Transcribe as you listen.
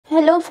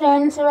Hello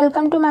friends,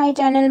 welcome to my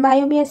channel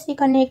bio BSc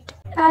connect.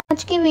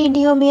 आज की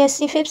video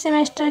BSc 5th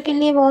semester के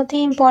लिए बहुत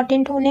ही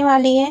इम्पॉर्टेंट होने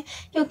वाली है,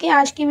 क्योंकि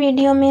आज की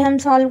वीडियो में हम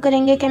सॉल्व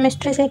करेंगे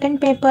केमिस्ट्री सेकंड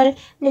पेपर,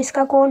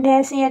 जिसका कोड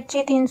है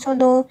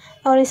CHE302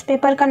 और इस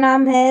पेपर का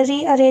नाम है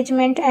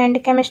rearrangement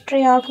and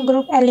chemistry of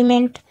group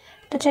element.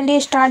 तो चलिए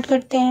स्टार्ट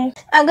करते हैं।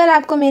 अगर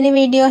आपको मेरी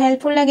वीडियो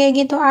हेल्पफुल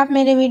लगेगी तो आप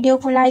मेरे वीडियो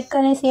को लाइक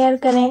करें, शेयर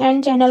करें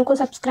एंड चैनल को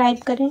सब्सक्राइब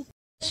करें।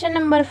 Question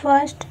number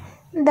first,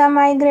 the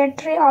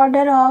migratory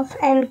order of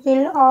alkyl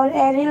or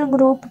aryl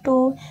group to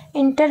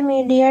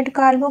intermediate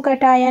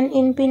carbocation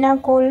in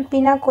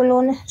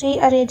pinacolone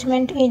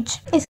rearrangement is।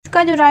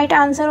 इसका जो राइट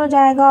आंसर हो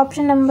जाएगा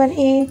option number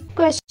A.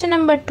 Question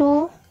number 2,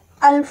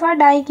 alpha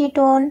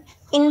diketone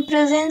in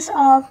presence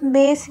of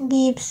base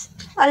Gibbs.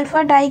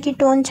 Alpha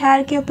diketone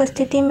क्षार की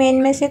उपस्थिति में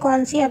इनमें से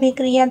कौन सी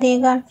अभिक्रिया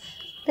देगा?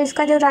 तो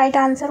इसका जो राइट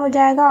आंसर हो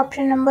जाएगा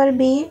option number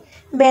B,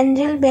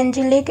 benzyl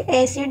benzylic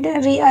acid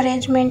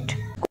rearrangement.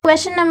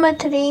 Question number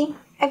 3,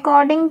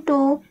 according to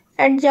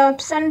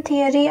adsorption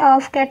theory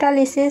of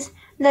catalysis,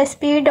 the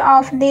speed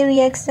of the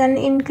reaction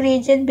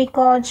increases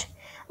because।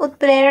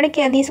 उत्प्रेरण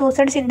के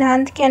अधिशोषण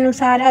सिद्धांत के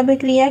अनुसार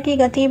अभिक्रिया की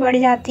गति बढ़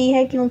जाती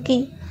है क्योंकि।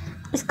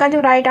 इसका जो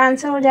राइट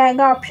आंसर हो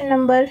जाएगा option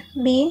number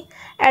B,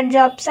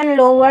 adsorption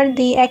lower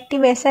the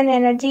activation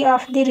energy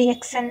of the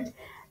reaction।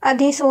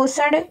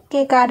 अधिशोषण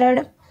के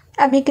कारण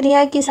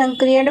अभिक्रिया की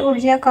संक्रियण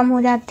ऊर्जा कम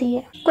हो जाती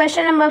है।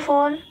 Question number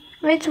 4,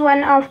 Which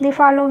one of the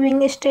following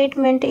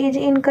statement is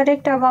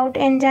incorrect about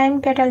enzyme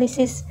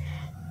catalysis?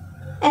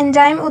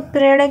 Enzyme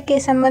उत्प्रेरण के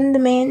संबंध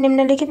में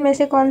निम्नलिखित में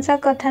से कौन सा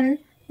कथन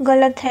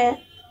गलत है?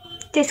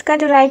 जिसका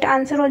जो राइट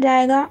आंसर हो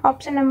जाएगा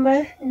option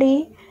number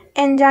D,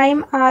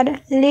 enzyme are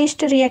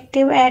least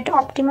reactive eight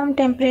optimum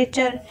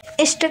temperature.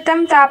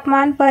 इष्टतम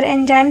तापमान पर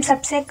एंजाइम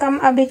सबसे कम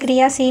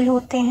अभिक्रियाशील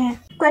होते हैं।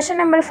 Question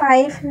number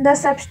 5, the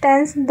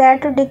substance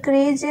that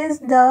decreases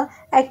the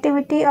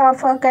activity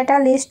of a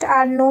catalyst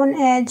are known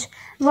as.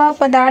 वह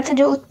पदार्थ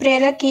जो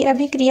उत्प्रेरक की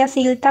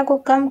अभिक्रियाशीलता को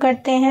कम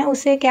करते हैं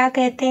उसे क्या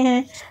कहते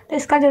हैं? तो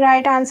इसका जो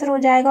राइट आंसर हो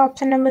जाएगा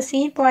option number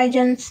C,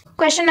 poisons.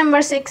 Question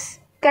number 6,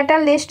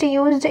 catalyst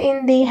used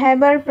in the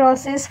Haber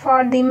process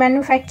for the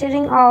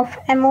manufacturing of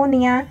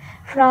ammonia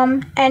from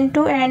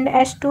N2 and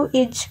H2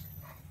 is.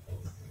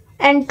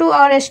 N2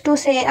 और H2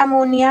 से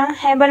अमोनिया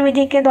हैबर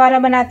विधि के द्वारा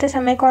बनाते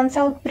समय कौन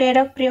सा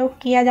उत्प्रेरक प्रयोग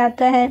किया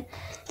जाता है?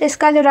 तो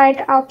इसका जो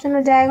राइट ऑप्शन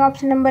हो जाएगा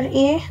option number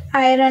A,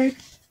 iron.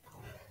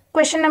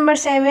 Question number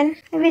 7,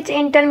 which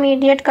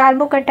intermediate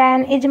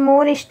carbocation is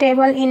more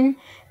stable in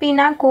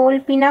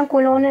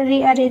पीनाकोलोन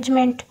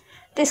rearrangement.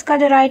 तो इसका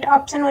जो राइट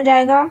ऑप्शन हो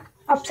जाएगा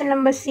option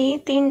number C,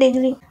 3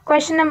 degree.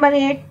 Question number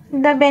 8,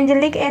 the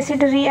benzylic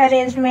acid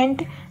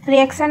rearrangement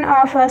reaction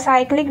of a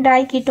cyclic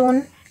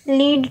diketone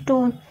lead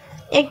to.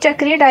 एक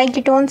चक्रीय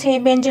diketone से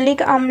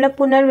benzylic अम्ल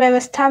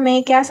पुनर्व्यवस्था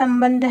में क्या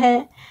संबंध है?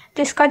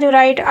 तो इसका जो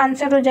राइट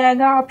आंसर हो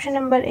जाएगा option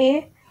number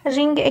A,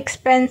 ring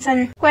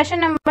expansion. Question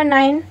number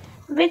 9,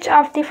 which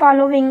of the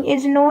following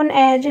is known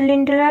as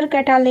Lindlar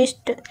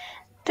catalyst.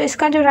 तो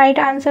इसका जो राइट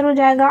आंसर हो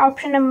जाएगा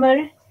option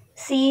number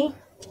C,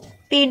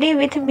 PD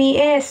with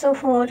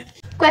BaSO4।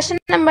 Question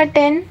number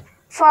 10,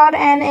 for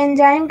an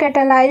enzyme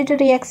catalysed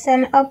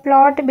reaction a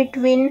plot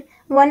between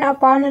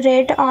 1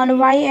 rate on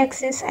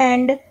y-axis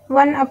and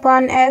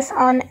 1/s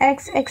on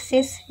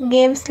x-axis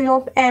gave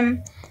slope m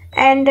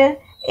and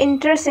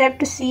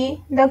intercept c।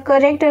 The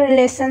correct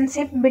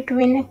relationship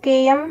between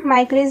Km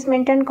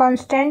Michaelis-Menten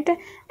constant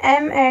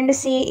m and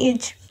c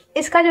is।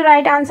 इसका जो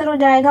right answer हो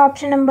जाएगा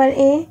option number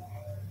A,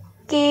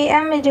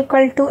 Km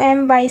 =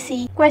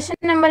 m/c।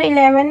 Question number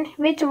 11,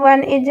 which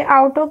one is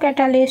auto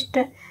catalyst.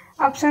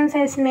 Option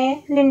है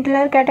इसमें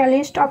लिंटलर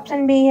catalyst,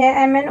 option B है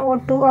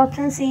MnO2,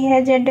 option C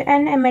है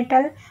Zn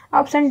metal,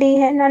 option D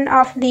है none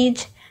of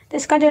these. तो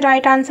इसका जो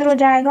राइट आंसर हो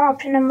जाएगा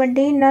option number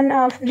D, none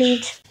of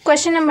these.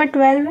 Question number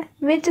 12,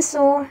 which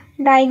show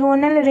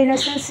diagonal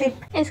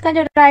relationship. इसका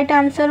जो राइट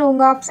आंसर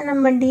होगा option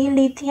number D,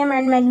 lithium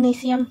and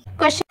magnesium.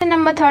 Question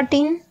number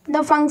 13,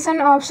 the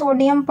function of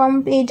sodium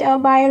pump is a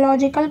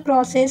biological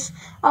process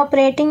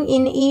operating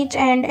in each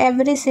and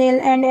every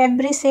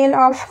cell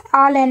of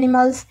all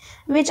animals.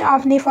 Which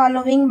of the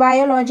following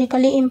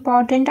biologically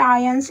important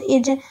ions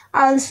is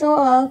also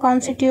a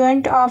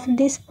constituent of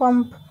this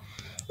pump.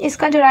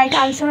 इसका जो right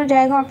answer हो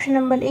जाएगा option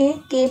number A,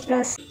 K+।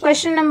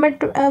 Question number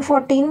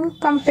 14,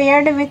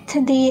 compared with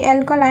the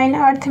alkaline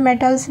earth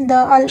metals the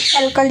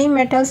alkali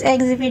metals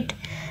exhibit.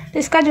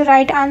 इसका जो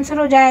right answer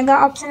हो जाएगा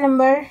option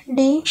number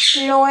D,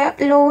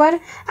 lower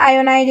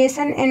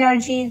ionisation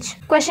energies.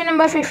 Question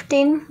number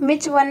 15,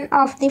 which one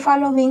of the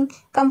following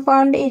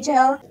compound is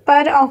a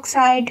पर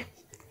oxide.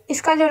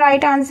 इसका जो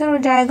right answer हो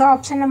जाएगा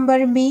option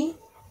number B,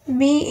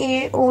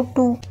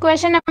 BaO2।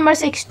 Question number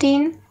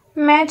 16,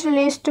 match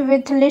list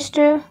with list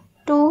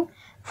 2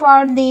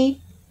 for the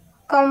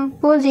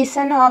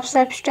composition of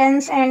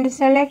substance and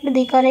select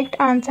the correct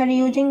answer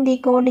using the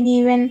code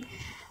given.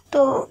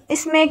 तो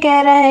इसमें कह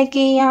रहा है कि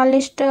यहाँ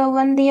लिस्ट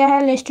 1 दिया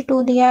है, लिस्ट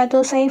 2 दिया है,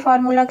 तो सही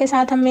फार्मूला के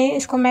साथ हमें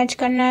इसको मैच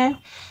करना है।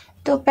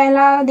 तो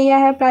पहला दिया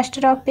है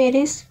प्लास्टर ऑफ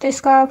पेरिस, तो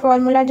इसका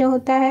फार्मूला जो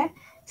होता है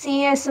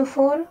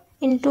CH4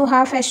 इंटू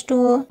हाफ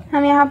H2O।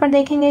 हम यहाँ पर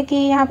देखेंगे कि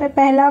यहाँ पे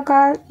पहला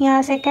का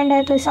यहाँ सेकंड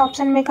है, तो इस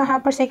ऑप्शन में कहाँ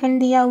पर सेकंड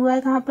दिया हुआ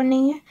है, कहाँ पर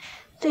नहीं है।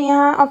 तो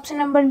यहाँ ऑप्शन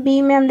नंबर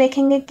बी में हम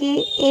देखेंगे कि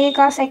ए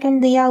का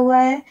सेकंड दिया हुआ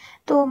है,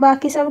 तो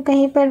बाकी सब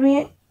कहीं पर भी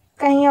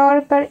कहीं और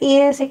पर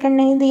ए सेकंड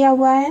नहीं दिया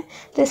हुआ है,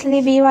 तो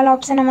इसलिए बी वाला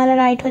ऑप्शन हमारा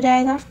राइट हो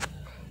जाएगा।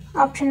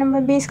 ऑप्शन नंबर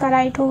बी इसका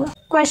राइट होगा।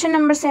 Question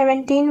number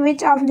 17,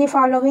 which of the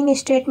following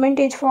statement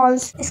is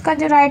false. इसका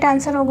जो राइट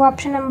आंसर होगा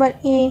option number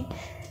A,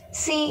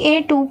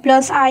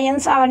 CA2+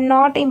 ions are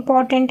not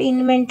important in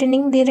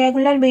maintaining the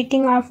regular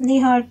beating of the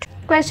heart.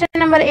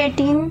 Question number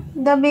 18.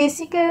 The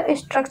basic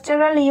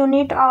structural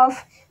unit of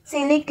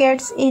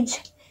silicates is.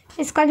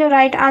 इसका जो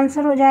right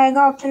answer हो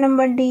जाएगा option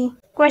number D.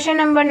 Question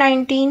number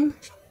 19.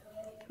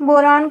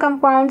 Boron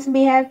compounds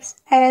behaves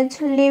as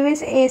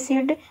Lewis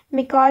acid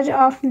because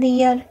of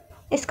their.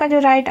 इसका जो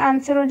right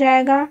answer हो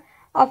जाएगा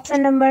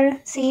option number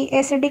C,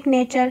 acidic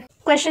nature.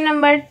 Question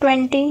number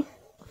 20.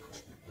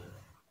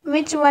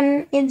 Which one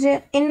is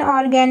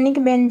inorganic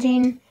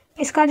benzene.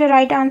 इसका जो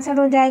राइट आंसर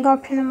हो जाएगा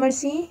option number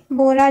C,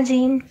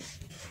 बोराजीन।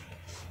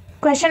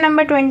 Question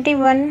number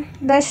 21.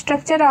 The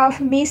structure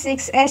of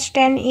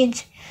B6H10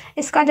 is.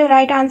 इसका जो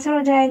राइट आंसर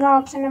हो जाएगा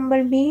option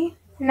number B,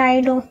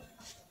 नाइडो।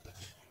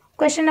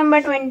 Question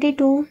number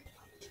 22.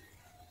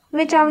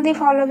 Which of the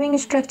following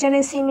structure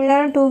is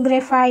similar to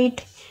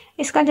graphite.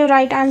 इसका जो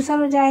राइट आंसर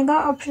हो जाएगा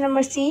option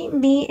number C,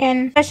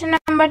 BN। Question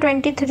number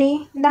 23.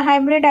 The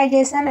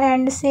hybridization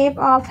and shape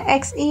of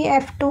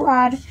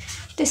CHE302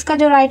 तो इसका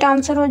जो राइट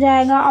आंसर हो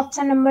जाएगा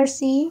option number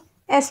C,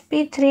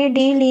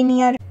 sp3d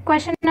linear.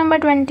 Question number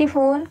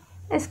 24.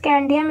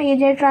 Scandium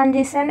is a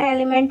transition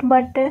element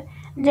but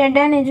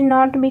Zn is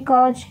not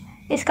because.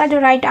 इसका जो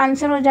right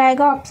answer हो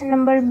जाएगा option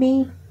number B,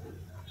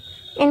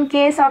 in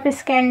case of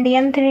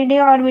scandium 3d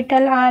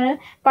orbital are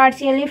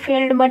partially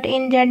filled but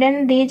in Zn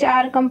these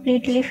are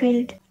completely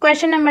filled.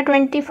 Question number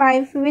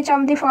 25. Which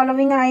of the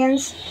following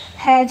ions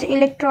has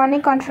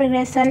electronic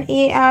configuration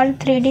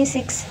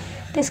Ar3d6।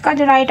 तो इसका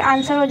जो right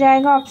answer हो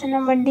जाएगा option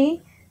number D,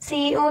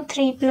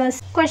 CO3+।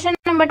 Question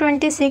number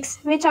 26.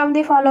 Which of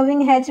the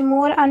following has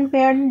more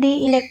unpaired d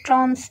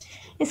electrons।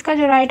 इसका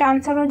जो right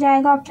answer हो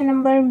जाएगा option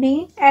number B,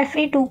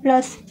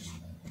 Fe2+।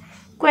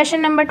 Question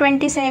number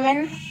 27.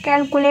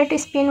 Calculate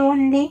spin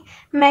on the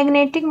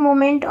magnetic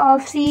moment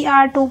of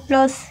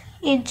Cr2+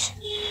 is.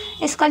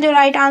 इसका जो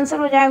right answer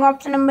हो जाएगा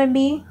option number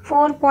B,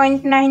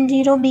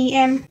 4.90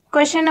 bm।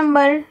 Question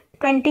number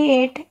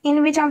 28. In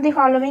which of the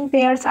following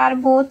pairs are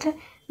both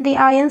the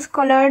ions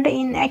coloured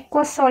in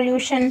aqueous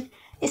solution.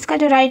 इसका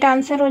जो right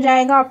answer हो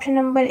जाएगा option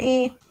number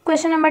A.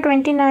 Question number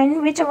 29.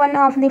 Which one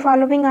of the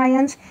following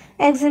ions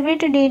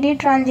exhibit dd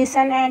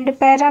transition and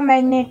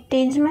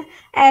paramagnetism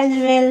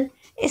as well.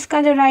 इसका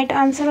जो right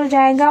answer हो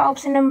जाएगा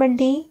option number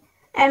D,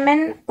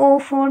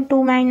 MnO4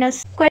 2-।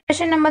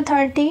 Question number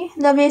 30.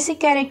 The basic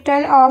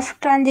character of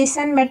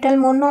transition metal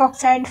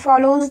monoxide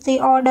follows the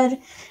order.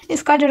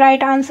 इसका जो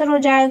right answer हो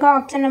जाएगा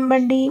option number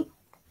D.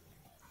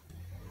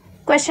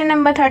 Question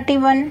number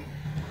 31.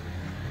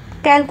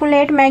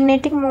 Calculate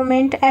magnetic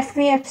moment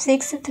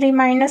FeF6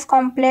 3-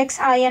 complex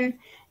ion.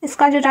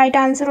 इसका जो right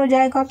answer हो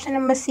जाएगा option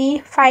number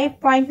C,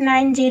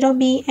 5.90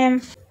 bm।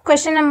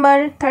 Question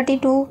number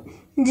 32.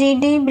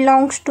 GD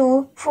belongs to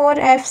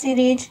 4F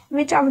series.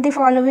 Which of the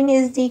following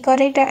is the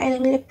correct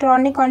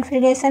electronic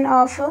configuration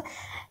of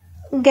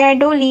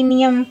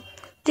gadolinium।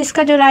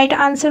 जिसका जो right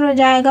answer हो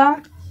जाएगा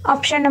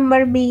option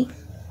number B.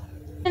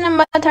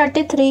 Number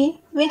 33.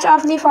 Which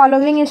of the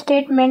following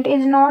statement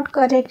is not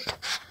correct।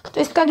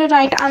 तो इसका जो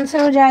right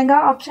answer हो जाएगा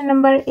option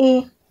number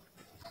A.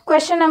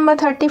 Question number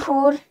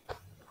 34.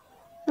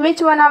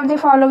 Which one of the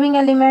following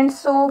elements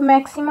show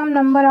maximum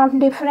number of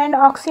different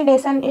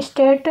oxidation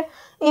state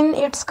in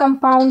its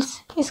compounds।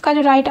 इसका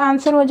जो right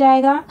answer हो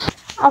जाएगा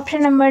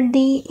option number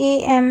D,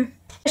 AM।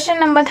 Question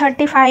number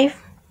 35.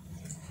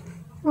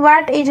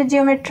 What is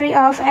geometry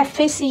of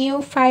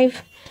FeCu5।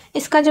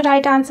 इसका जो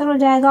right answer हो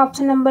जाएगा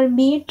option number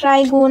B,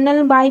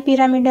 trigonal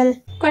bipyramidal.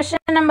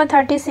 Question number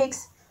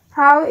 36.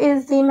 How is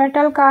the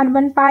metal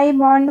carbon pi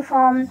bond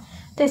form.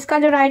 तो इसका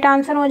जो राइट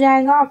आंसर हो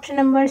जाएगा option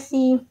number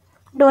C,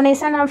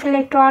 donation of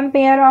electron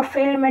pair of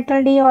field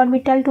metal d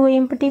orbital to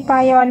empty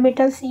pi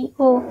orbital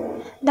CO।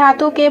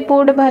 धातु के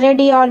पूर्ण भरे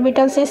d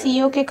orbital से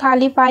CO के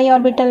खाली पाई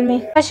ऑर्बिटल में।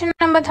 Question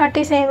number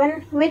 37.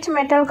 Which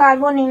metal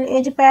carbonyl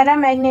is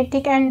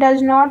paramagnetic and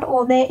does not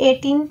obey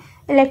 18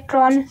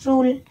 electron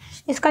rule.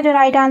 इसका जो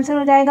राइट आंसर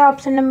हो जाएगा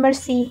option number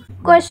C.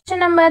 Question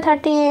number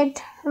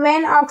 38.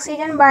 When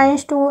oxygen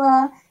binds to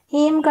a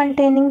heme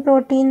containing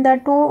protein the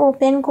two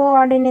open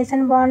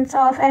coordination bonds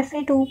of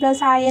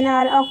Fe2+ ion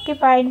are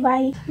occupied by।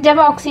 जब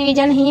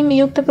oxygen haem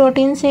युक्त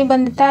protein से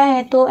बंधता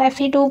है तो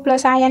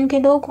Fe2+ ion के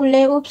दो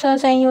खुले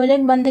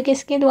उपसंयोजक बंध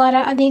किसके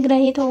द्वारा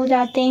अधिग्रहित हो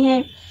जाते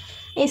हैं।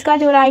 इसका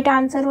जो राइट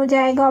आंसर हो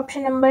जाएगा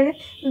option number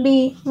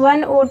B,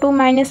 1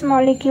 O2-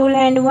 molecule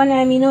and 1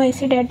 amino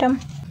acid atom.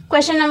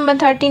 Question number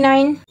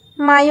 39.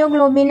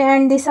 Myoglobin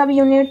and the sub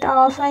unit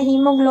of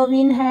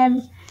haemoglobin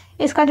have.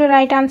 इसका जो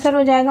राइट आंसर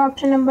हो जाएगा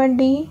option number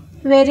D,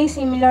 very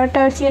similar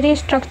tertiary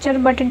structure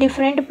but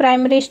different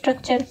primary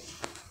structure.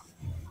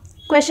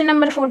 Question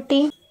number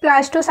 40,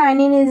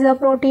 plastocyanin is a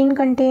protein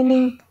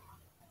containing,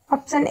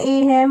 option A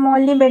है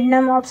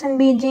molybdenum, option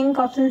B zinc,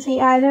 option C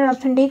iron,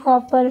 option D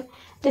copper.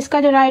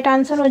 जिसका जो right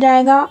answer हो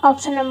जाएगा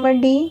option number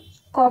D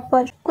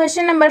copper.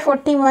 Question number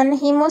 41,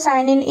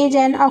 haemocyanin is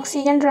an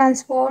oxygen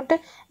transport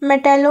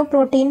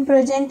मेटेलोप्रोटीन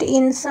present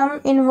in some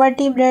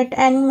invertebrate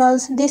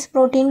animals, this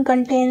protein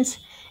contains.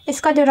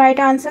 इसका जो right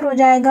answer हो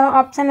जाएगा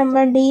option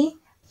number D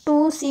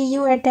 2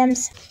 CU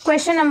atoms.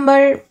 Question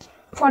number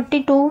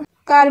 42,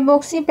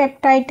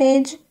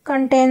 carboxypeptidase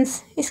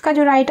contains. इसका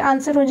जो right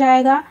answer हो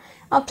जाएगा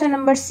option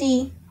number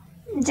C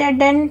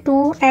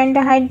Zn2 and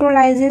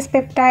hydrolysis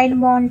peptide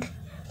bond.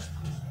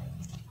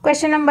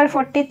 Question number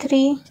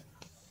 43,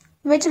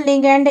 which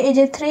ligand is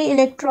a 3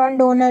 electron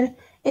donor.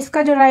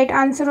 इसका जो राइट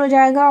आंसर हो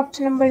जाएगा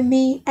option number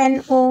B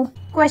NO।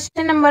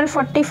 Question number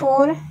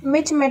 44,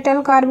 which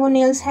metal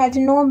carbonyls has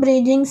no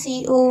bridging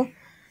CO।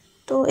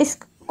 तो इस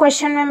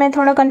question में मैं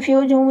थोड़ा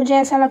confuse हूँ, मुझे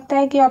ऐसा लगता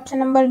है कि ऑप्शन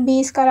नंबर बी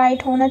इसका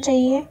राइट होना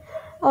चाहिए,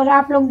 और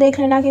आप लोग देख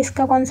लेना कि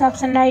इसका कौन सा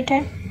ऑप्शन राइट है।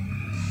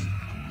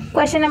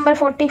 Question number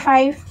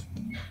 45,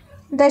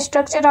 the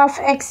structure of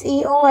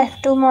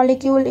XeOF2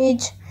 molecule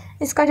is.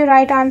 इसका जो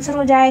राइट आंसर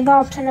हो जाएगा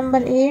option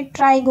number A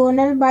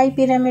trigonal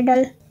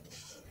bipyramidal.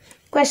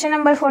 Question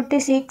number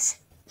 46,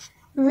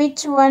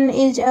 which one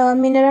is a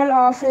mineral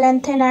of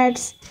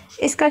लैंथेनाइट्स।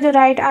 इसका जो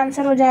राइट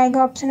आंसर हो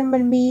जाएगा option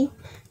number B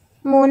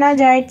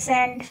monazite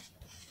sand.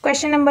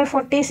 Question number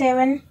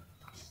 47,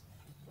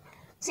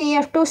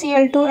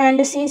 CF2Cl2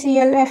 and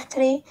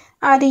CClF3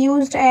 are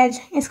used as.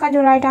 इसका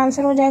जो राइट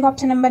आंसर हो जाएगा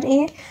option number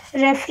A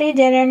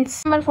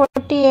refrigerants. Number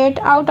 48,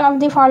 out of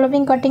the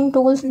following cutting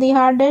tools the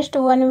hardest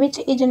one which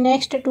is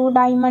next to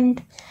diamond.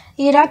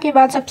 हीरा के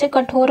बाद सबसे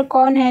कठोर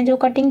कौन है जो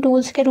कटिंग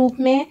टूल्स के रूप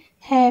में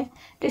है।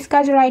 तो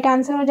इसका जो राइट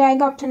आंसर हो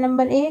जाएगा option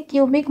number A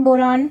cubic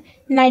boron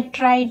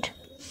nitride.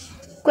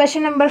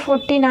 Question number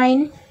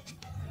 49,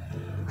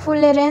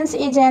 फुलेरेंस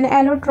is an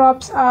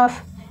allotropes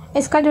of.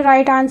 इसका जो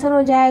राइट आंसर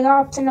हो जाएगा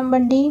option number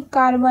D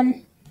carbon.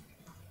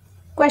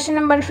 Question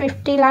number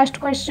 50, last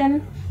question,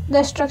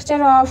 the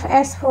structure of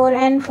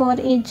S4N4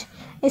 is.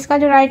 इसका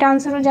जो राइट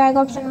आंसर हो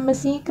जाएगा option number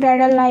C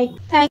cradle like.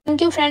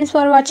 Thank you friends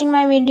for watching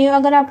my video.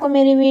 अगर आपको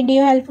मेरी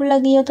वीडियो हेल्पफुल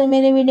लगी हो तो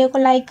मेरे वीडियो को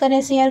लाइक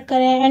करें, शेयर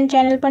करें, एंड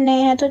चैनल पर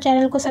नए हैं तो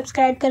चैनल को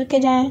सब्सक्राइब करके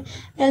जाएं।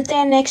 मिलते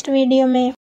हैं नेक्स्ट वीडियो में।